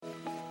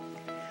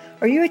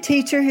Are you a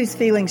teacher who's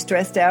feeling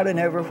stressed out and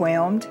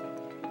overwhelmed?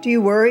 Do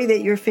you worry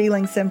that you're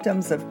feeling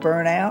symptoms of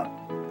burnout?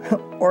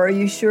 Or are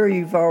you sure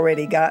you've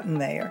already gotten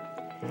there?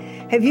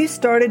 Have you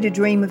started to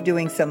dream of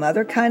doing some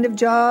other kind of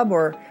job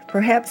or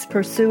perhaps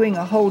pursuing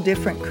a whole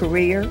different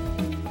career?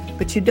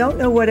 But you don't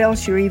know what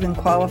else you're even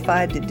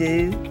qualified to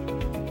do?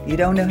 You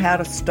don't know how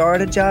to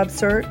start a job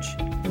search?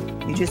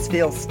 You just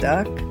feel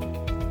stuck?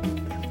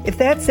 If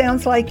that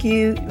sounds like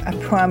you, I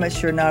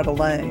promise you're not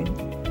alone.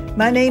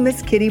 My name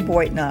is Kitty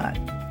Boitnott.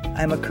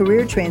 I'm a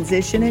career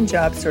transition and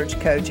job search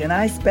coach, and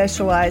I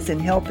specialize in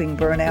helping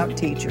burnout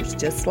teachers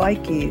just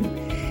like you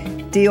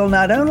deal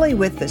not only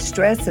with the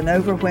stress and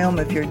overwhelm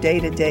of your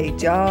day-to-day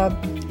job,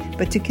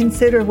 but to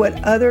consider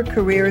what other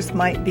careers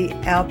might be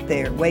out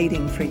there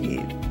waiting for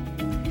you.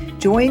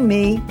 Join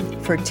me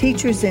for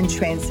Teachers in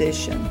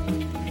Transition.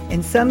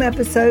 In some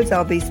episodes,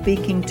 I'll be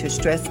speaking to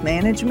stress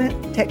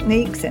management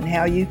techniques and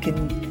how you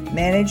can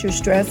manage your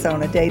stress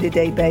on a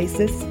day-to-day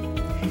basis.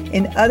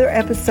 In other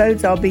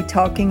episodes, I'll be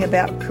talking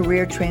about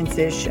career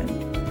transition.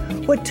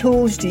 What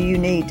tools do you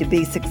need to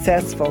be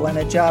successful in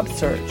a job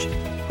search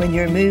when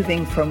you're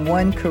moving from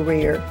one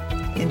career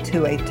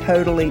into a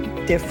totally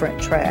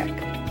different track?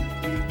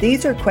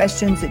 These are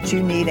questions that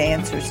you need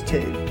answers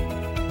to,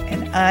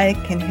 and I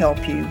can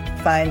help you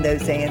find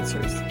those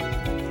answers.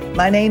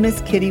 My name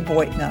is Kitty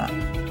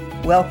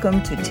Boitnott.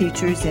 Welcome to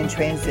Teachers in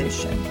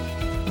Transition.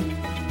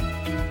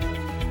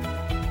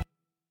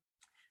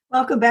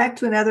 Welcome back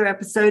to another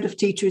episode of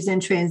Teachers in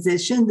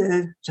Transition,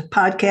 the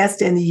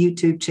podcast and the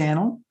YouTube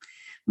channel.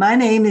 My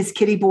name is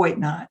Kitty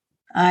Boitnott.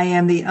 I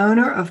am the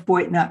owner of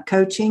Boitnott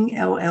Coaching,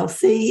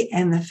 LLC,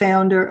 and the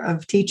founder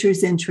of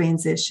Teachers in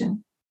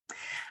Transition.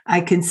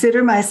 I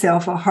consider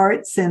myself a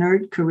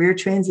heart-centered career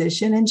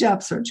transition and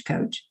job search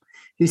coach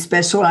who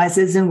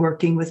specializes in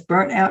working with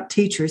burnt-out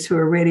teachers who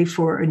are ready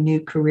for a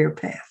new career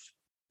path.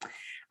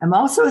 I'm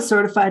also a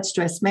certified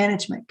stress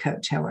management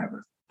coach,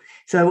 however.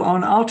 So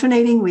on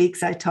alternating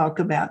weeks, I talk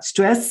about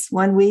stress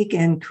one week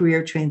and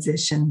career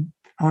transition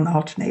on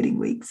alternating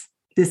weeks.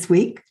 This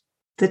week,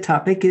 the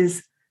topic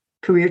is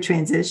career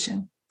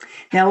transition.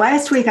 Now,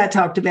 last week I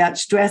talked about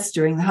stress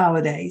during the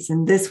holidays,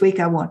 and this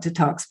week I want to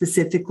talk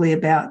specifically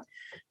about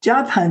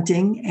job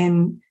hunting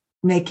and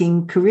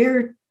making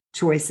career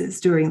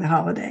choices during the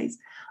holidays.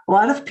 A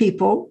lot of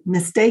people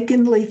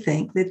mistakenly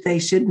think that they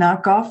should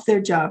knock off their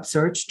job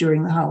search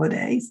during the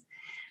holidays,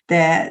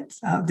 that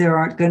there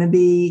aren't going to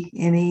be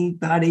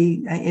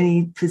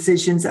any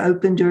positions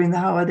open during the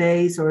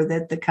holidays, or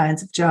that the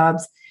kinds of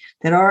jobs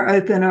that are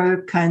open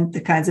are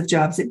the kinds of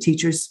jobs that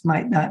teachers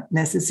might not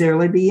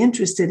necessarily be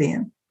interested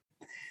in.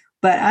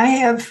 But I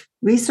have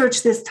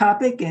researched this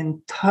topic and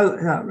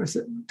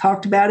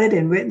talked about it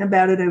and written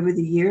about it over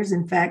the years.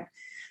 In fact,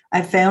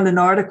 I found an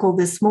article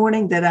this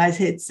morning that I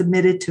had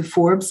submitted to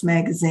Forbes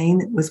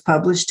magazine. It was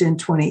published in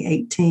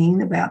 2018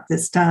 about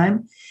this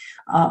time.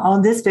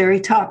 On this very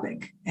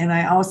topic. And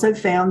I also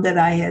found that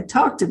I had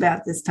talked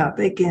about this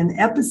topic in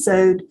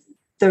episode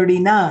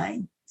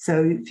 39.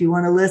 So if you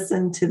want to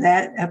listen to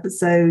that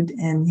episode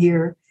and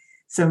hear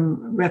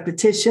some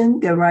repetition,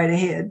 go right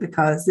ahead,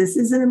 because this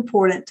is an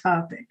important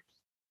topic.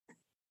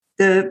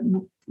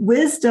 The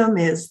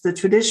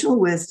traditional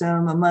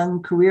wisdom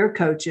among career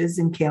coaches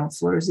and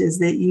counselors is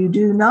that you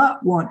do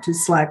not want to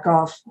slack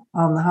off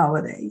on the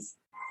holidays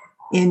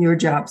in your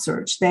job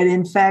search, that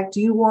in fact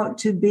you want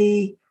to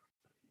be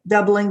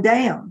doubling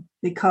down,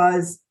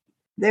 because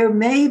there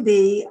may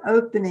be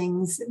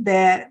openings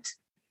that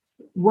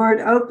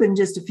weren't open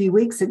just a few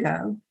weeks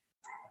ago.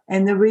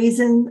 And the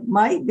reason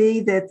might be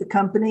that the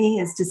company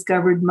has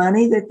discovered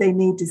money that they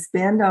need to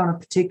spend on a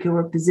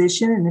particular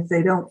position. And if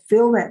they don't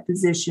fill that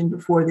position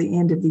before the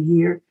end of the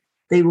year,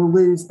 they will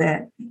lose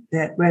that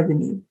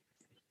revenue.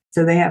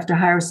 So they have to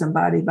hire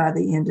somebody by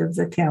the end of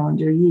the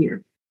calendar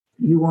year.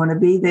 You want to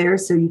be there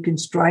so you can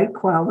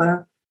strike while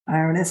the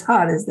iron is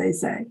hot, as they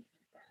say.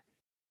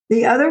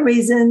 The other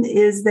reason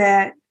is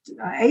that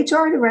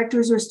HR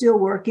directors are still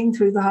working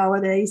through the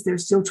holidays. They're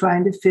still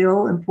trying to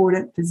fill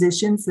important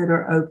positions that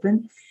are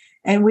open.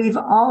 And we've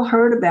all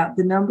heard about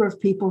the number of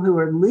people who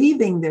are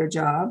leaving their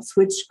jobs,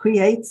 which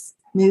creates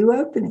new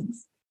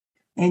openings.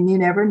 And you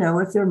never know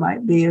if there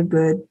might be a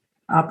good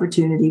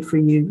opportunity for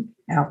you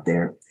out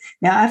there.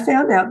 Now, I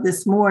found out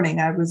this morning,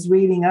 I was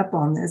reading up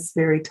on this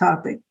very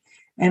topic,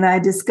 and I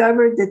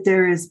discovered that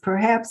there is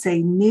perhaps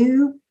a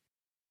new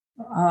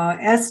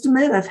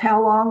estimate of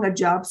how long a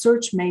job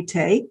search may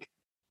take.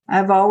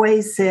 I've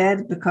always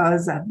said,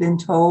 because I've been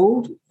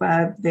told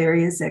by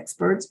various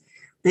experts,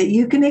 that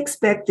you can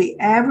expect the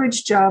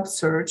average job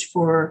search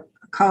for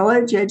a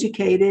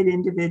college-educated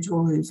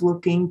individual who's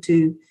looking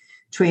to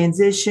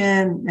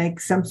transition, make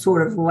some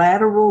sort of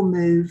lateral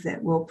move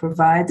that will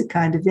provide the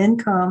kind of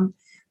income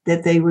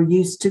that they were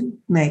used to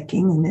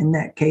making. And in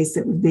that case,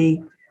 it would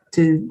be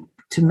to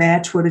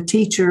match what a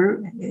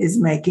teacher is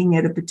making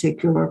at a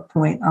particular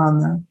point on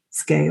the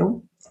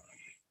scale.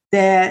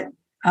 That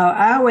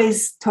I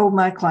always told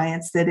my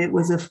clients that it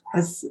was a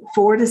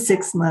 4 to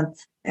 6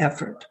 month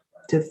effort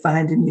to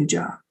find a new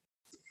job.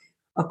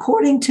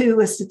 According to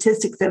a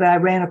statistic that I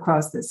ran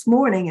across this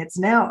morning, it's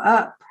now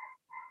up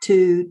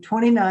to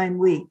 29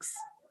 weeks,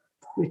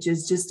 which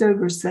is just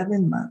over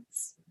 7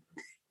 months.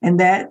 And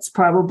that's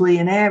probably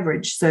an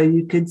average. So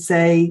you could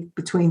say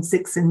between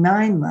 6 and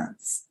 9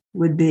 months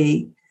would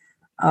be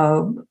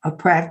a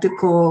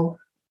practical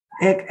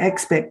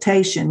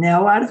expectation.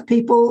 Now, a lot of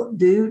people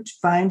do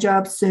find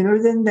jobs sooner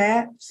than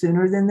that,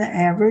 sooner than the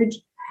average.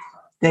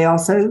 They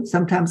also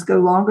sometimes go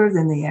longer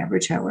than the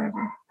average,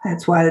 however.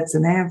 That's why it's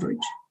an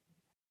average.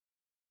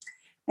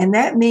 And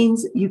that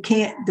means you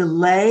can't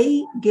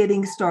delay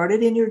getting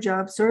started in your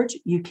job search.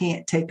 You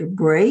can't take a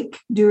break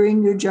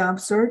during your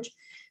job search.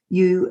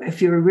 If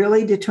you're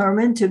really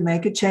determined to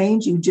make a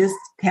change, you just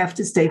have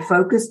to stay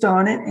focused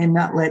on it and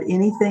not let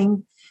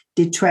anything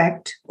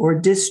detract or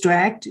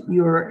distract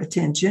your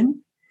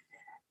attention.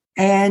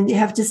 And you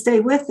have to stay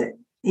with it,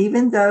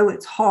 even though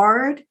it's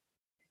hard,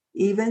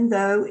 even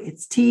though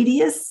it's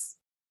tedious,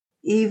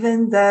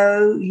 even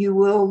though you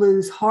will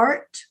lose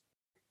heart,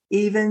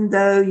 even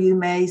though you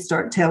may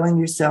start telling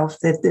yourself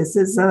that this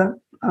is a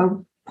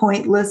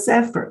pointless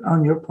effort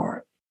on your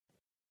part.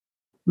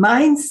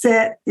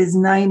 Mindset is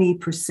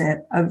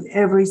 90% of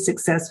every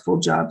successful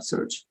job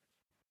search.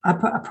 I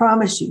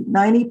promise you,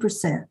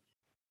 90%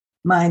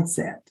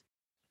 mindset.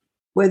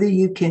 Whether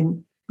you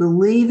can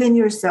believe in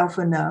yourself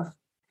enough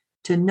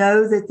to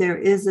know that there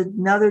is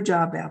another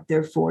job out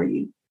there for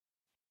you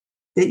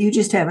that you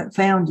just haven't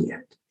found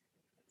yet,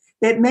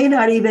 that may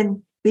not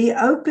even be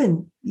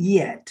open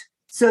yet.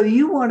 So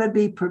you want to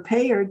be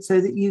prepared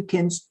so that you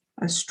can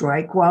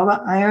strike while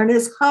the iron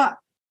is hot,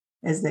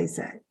 as they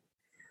say.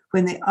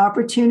 When the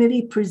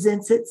opportunity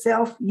presents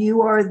itself,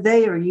 you are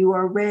there, you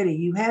are ready.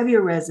 You have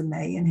your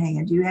resume in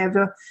hand. You have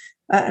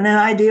an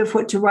idea of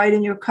what to write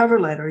in your cover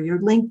letter. Your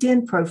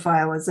LinkedIn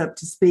profile is up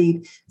to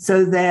speed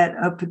so that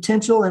a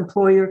potential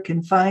employer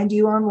can find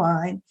you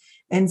online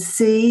and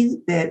see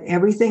that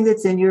everything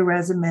that's in your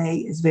resume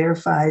is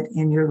verified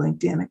in your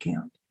LinkedIn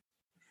account.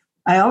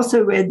 I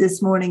also read this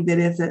morning that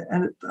if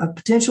a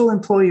potential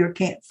employer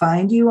can't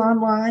find you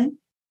online,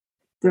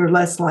 they're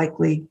less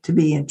likely to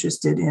be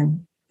interested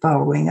in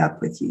following up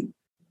with you.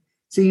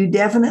 So you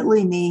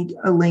definitely need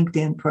a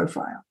LinkedIn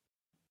profile.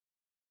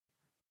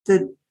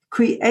 The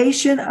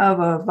creation of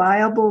a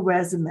viable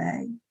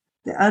resume,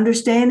 the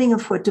understanding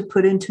of what to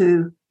put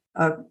into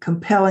a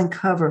compelling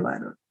cover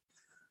letter,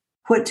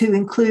 what to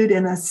include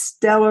in a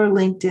stellar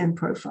LinkedIn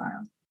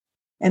profile,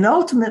 and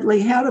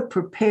ultimately how to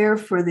prepare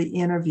for the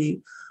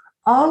interview.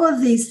 All of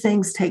these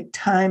things take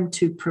time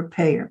to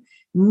prepare.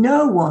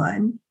 No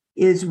one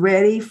is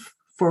ready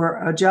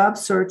for a job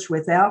search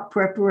without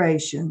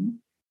preparation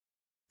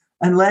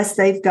unless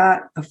they've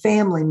got a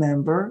family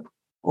member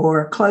or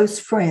a close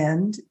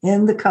friend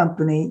in the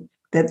company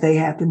that they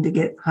happen to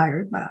get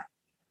hired by.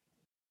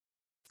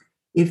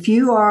 If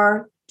you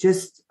are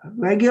just a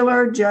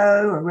regular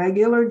Joe or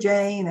regular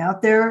Jane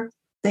out there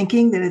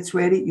thinking that it's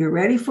ready, you're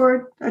ready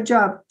for a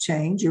job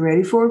change, you're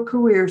ready for a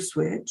career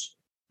switch,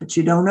 but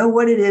you don't know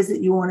what it is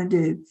that you want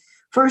to do.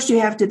 First, you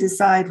have to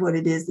decide what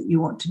it is that you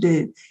want to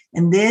do.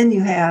 And then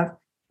you have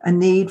a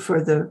need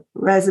for the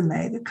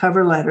resume, the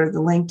cover letter,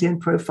 the LinkedIn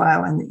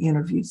profile, and the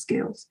interview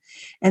skills.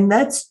 And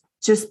that's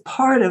just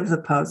part of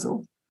the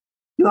puzzle.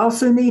 You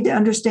also need to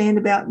understand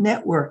about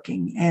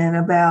networking and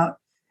about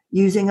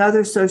using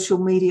other social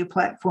media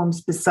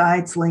platforms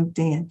besides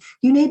LinkedIn.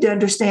 You need to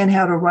understand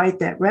how to write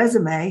that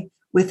resume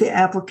with the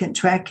applicant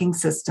tracking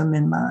system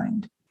in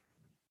mind.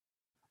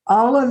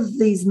 All of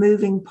these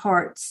moving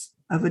parts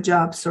of a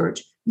job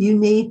search, you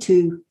need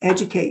to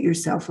educate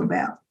yourself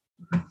about.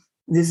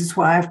 This is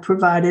why I've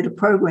provided a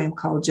program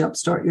called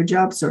Jumpstart Your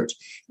Job Search.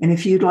 And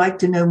if you'd like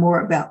to know more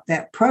about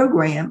that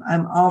program,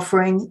 I'm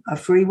offering a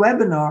free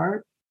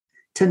webinar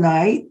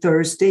tonight,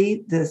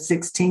 Thursday, the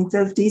 16th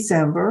of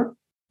December,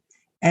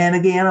 and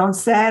again on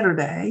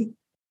Saturday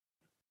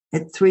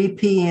at 3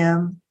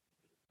 p.m.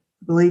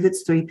 I believe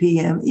it's 3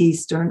 p.m.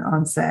 Eastern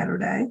on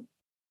Saturday.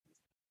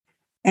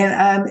 And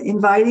I'm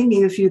inviting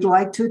you, if you'd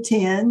like to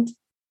attend,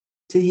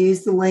 to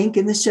use the link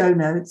in the show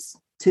notes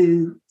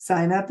to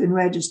sign up and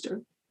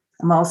register.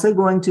 I'm also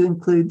going to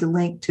include the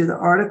link to the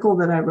article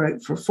that I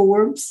wrote for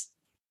Forbes.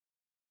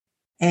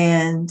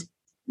 And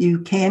you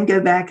can go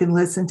back and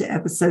listen to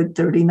episode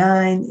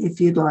 39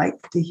 if you'd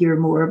like to hear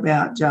more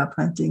about job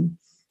hunting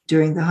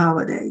during the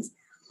holidays.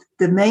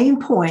 The main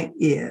point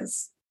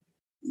is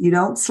you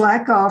don't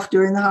slack off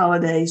during the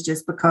holidays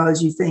just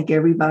because you think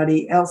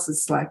everybody else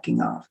is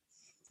slacking off.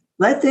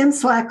 Let them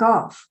slack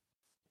off.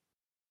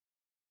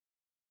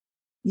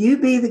 You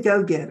be the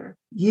go-getter.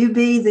 You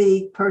be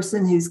the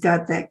person who's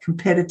got that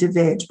competitive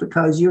edge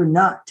because you're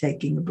not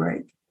taking a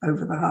break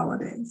over the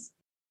holidays.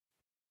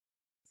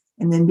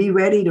 And then be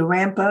ready to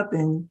ramp up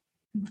and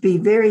be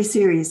very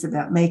serious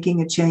about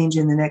making a change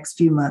in the next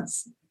few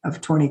months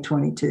of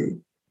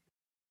 2022.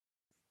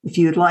 If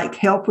you'd like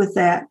help with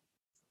that,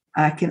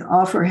 I can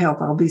offer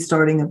help. I'll be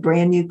starting a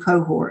brand new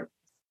cohort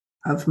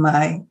of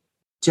my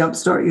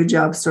Jumpstart Your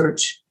Job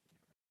Search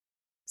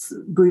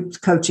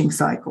group coaching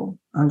cycle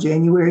on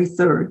January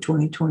 3rd,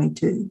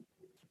 2022.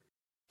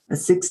 a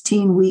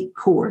 16-week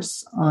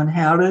course on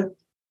how to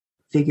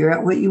figure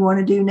out what you want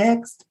to do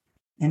next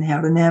and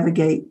how to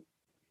navigate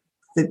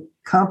the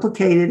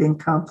complicated and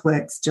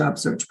complex job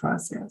search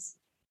process.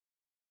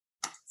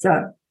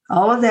 So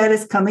all of that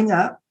is coming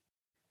up.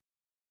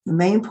 The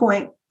main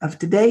point of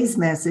today's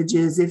message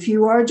is if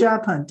you are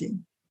job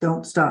hunting,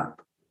 don't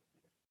stop.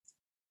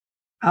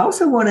 I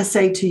also want to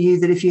say to you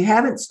that if you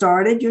haven't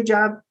started your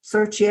job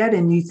search yet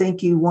and you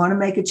think you want to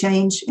make a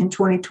change in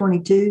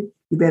 2022,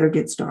 you better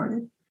get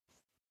started.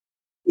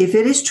 If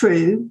it is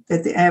true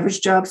that the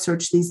average job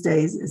search these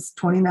days is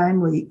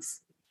 29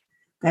 weeks,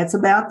 that's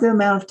about the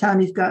amount of time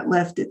you've got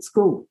left at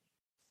school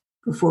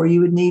before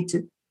you would need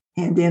to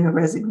hand in a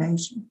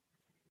resignation.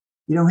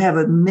 You don't have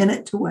a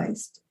minute to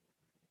waste.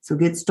 So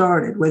get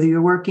started, whether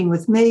you're working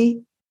with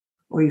me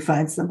or you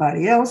find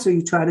somebody else or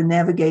you try to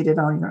navigate it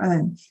on your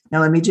own.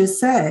 Now, let me just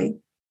say,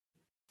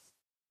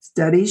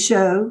 studies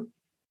show,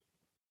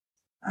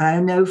 I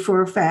know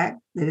for a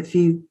fact that if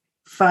you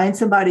find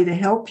somebody to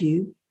help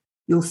you,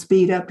 you'll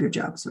speed up your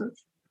job search.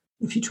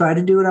 If you try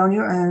to do it on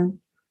your own,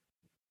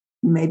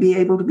 you may be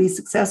able to be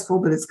successful,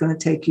 but it's going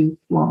to take you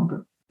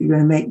longer. You're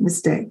going to make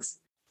mistakes.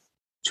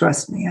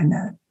 Trust me, I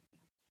know.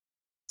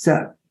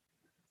 So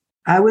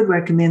I would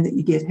recommend that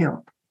you get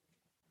help.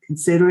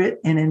 Consider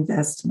it an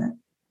investment.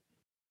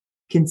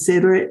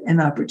 Consider it an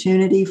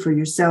opportunity for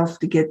yourself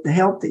to get the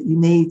help that you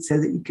need so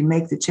that you can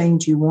make the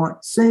change you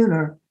want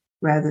sooner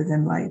rather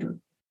than later.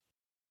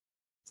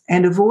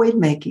 And avoid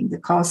making the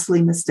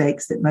costly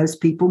mistakes that most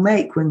people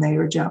make when they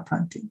are job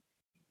hunting,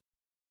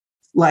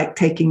 like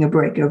taking a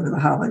break over the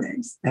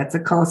holidays. That's a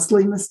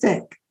costly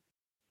mistake.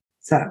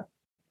 So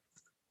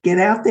get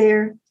out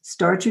there,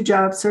 start your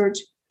job search,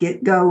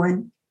 get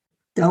going.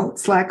 Don't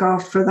slack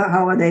off for the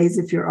holidays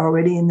if you're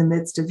already in the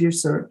midst of your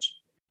search.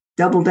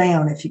 Double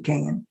down if you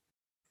can.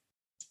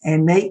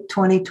 And make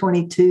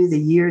 2022 the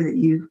year that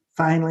you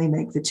finally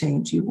make the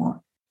change you want.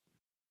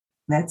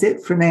 That's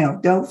it for now.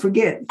 Don't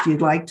forget, if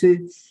you'd like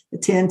to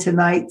attend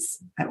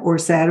tonight's or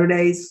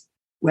Saturday's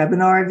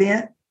webinar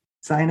event,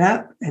 sign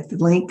up at the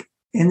link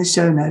in the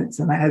show notes,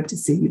 and I hope to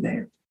see you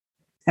there.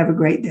 Have a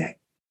great day.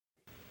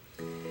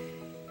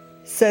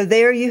 So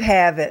there you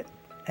have it,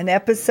 an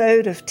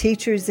episode of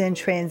Teachers in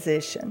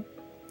Transition.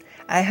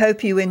 I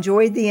hope you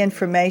enjoyed the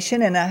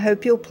information, and I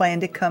hope you'll plan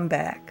to come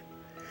back.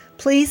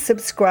 Please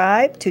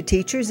subscribe to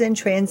Teachers in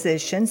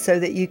Transition so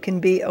that you can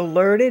be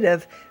alerted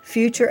of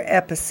future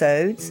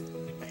episodes.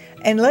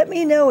 And let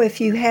me know if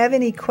you have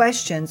any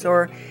questions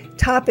or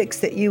topics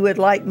that you would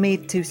like me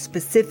to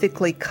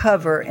specifically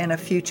cover in a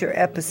future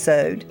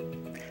episode.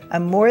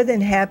 I'm more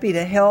than happy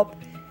to help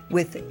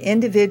with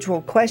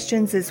individual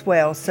questions as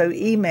well, so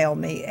email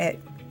me at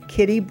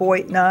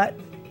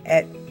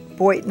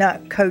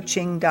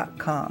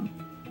kittyboitnott@boitnottcoaching.com.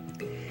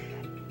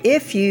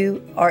 If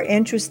you are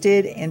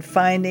interested in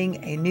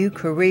finding a new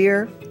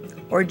career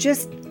or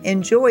just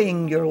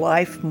enjoying your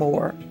life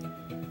more,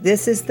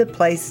 this is the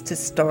place to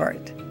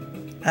start.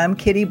 I'm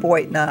Kitty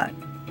Boitnott,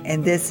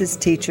 and this is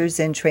Teachers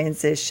in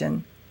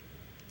Transition.